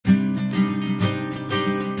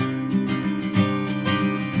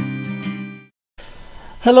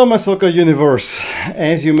Hello my soccer universe.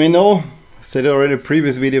 As you may know, said already in a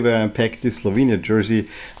previous video where I unpacked this Slovenia jersey,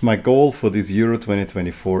 my goal for this Euro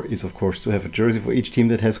 2024 is of course to have a jersey for each team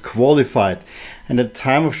that has qualified. And at the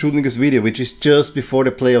time of shooting this video, which is just before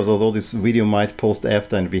the playoffs, although this video might post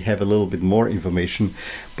after and we have a little bit more information,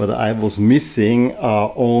 but I was missing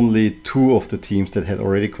only two of the teams that had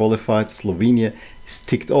already qualified. Slovenia is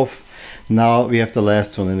ticked off. Now we have the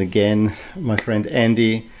last one, and again my friend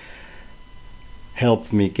Andy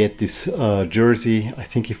helped me get this jersey. I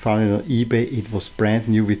think he found it on eBay. It was brand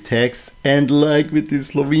new with tags, and like with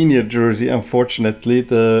this Slovenia jersey, unfortunately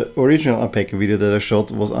the original unpacking video that I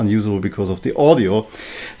shot was unusable because of the audio.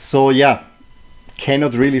 So yeah,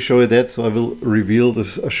 cannot really show you that, so I will reveal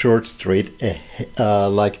this shirt straight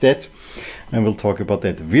like that, and we'll talk about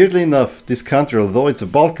that. Weirdly enough, this country, although it's a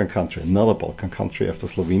Balkan country, another Balkan country after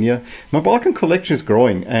Slovenia, my Balkan collection is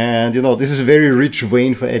growing, and you know, this is a very rich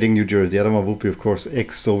vein for adding new jerseys. The other one would be of course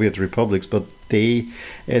ex-Soviet republics, but they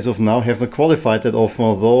as of now have not qualified that often,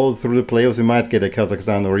 although through the playoffs we might get a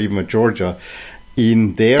Kazakhstan or even a Georgia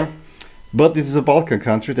in there. But this is a Balkan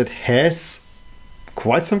country that has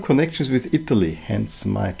quite some connections with Italy, hence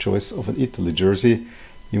my choice of an Italy jersey.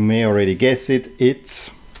 You may already guess it,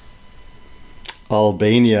 it's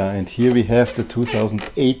Albania, and here we have the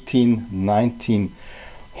 2018-19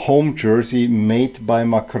 home jersey made by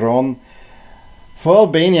Macron. For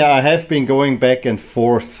Albania I have been going back and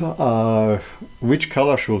forth which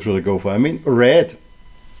color should I go for. I mean, red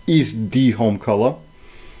is the home color.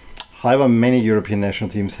 However, many European national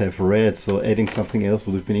teams have red, so adding something else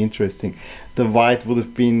would have been interesting. The white would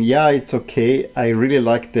have been, yeah, it's okay. I really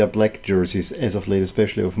like their black jerseys as of late,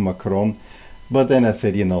 especially of Macron. But then I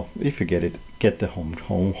said, you know, if you get it, get the home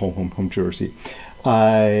jersey.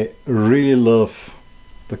 I really love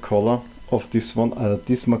the color of this one.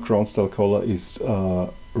 This Macron style color is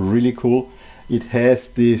really cool. It has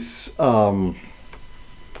this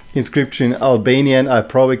inscription in Albanian. I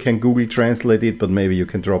probably can Google translate it, but maybe you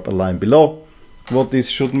can drop a line below what this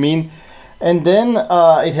should mean. And then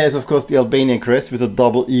it has of course the Albanian crest with a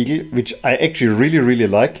double eagle, which I actually really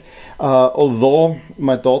like. Although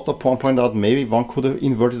my daughter pointed out maybe one could have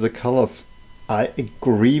inverted the colors. I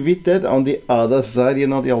agree with that. On the other side, you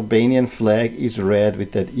know, the Albanian flag is red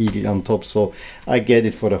with that eagle on top, so I get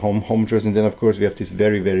it for the home jersey. And then of course we have this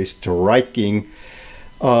very striking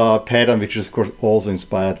pattern, which is of course also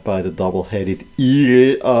inspired by the double-headed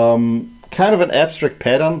eagle. Kind of an abstract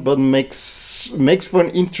pattern, but makes for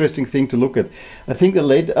an interesting thing to look at. I think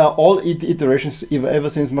the all iterations ever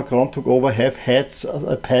since Macron took over have had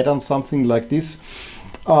a pattern something like this.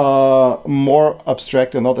 More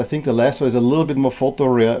abstract or not, I think the last one is a little bit more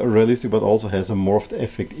photorealistic, but also has a morphed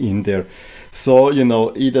effect in there. So, you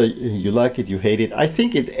know, either you like it, you hate it. I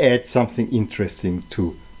think it adds something interesting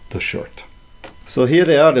to the shirt. So here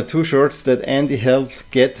they are, the two shirts that Andy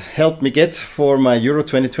helped me get for my Euro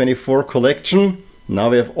 2024 collection. Now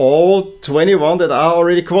we have all 21 that are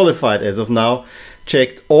already qualified as of now,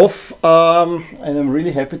 checked off, and I'm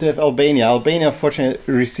really happy to have Albania. Albania unfortunately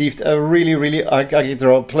received a really ugly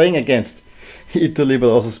draw playing against Italy, but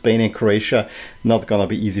also Spain and Croatia. Not gonna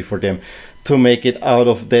be easy for them to make it out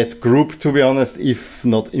of that group, to be honest, if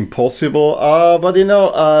not impossible. But you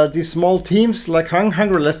know, these small teams like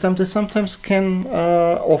Hungary last time, they sometimes can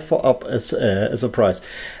offer up as a surprise.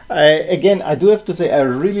 Again, I do have to say I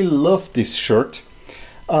really love this shirt.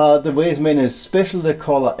 The way it's made, especially the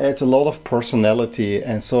color, adds a lot of personality,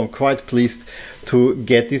 and so I'm quite pleased to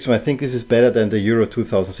get this one. I think this is better than the Euro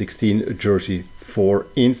 2016 jersey, for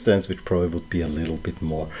instance, which probably would be a little bit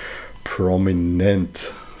more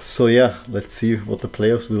prominent. So yeah, let's see what the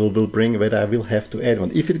playoffs will bring, whether I will have to add one.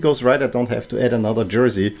 If it goes right, I don't have to add another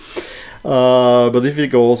jersey. But if it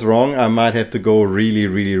goes wrong, I might have to go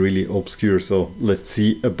really obscure. So let's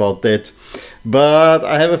see about that. But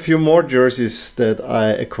I have a few more jerseys that I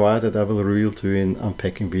acquired that I will reveal to you in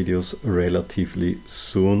unpacking videos relatively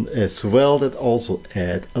soon as well, that also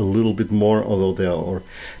add a little bit more, although there are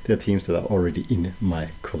teams that are already in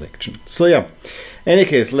my collection. So yeah, any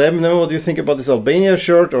case, let me know what you think about this Albania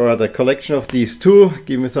shirt or the collection of these two.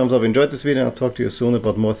 Give me a thumbs up, enjoyed this video, and I'll talk to you soon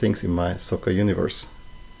about more things in my soccer universe.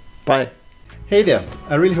 Bye! Hey there,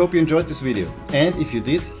 I really hope you enjoyed this video, and if you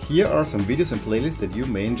did, here are some videos and playlists that you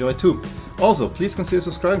may enjoy too. Also, please consider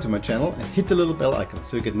subscribing to my channel and hit the little bell icon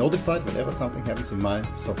so you get notified whenever something happens in my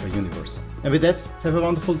soccer universe. And with that, have a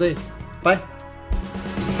wonderful day. Bye!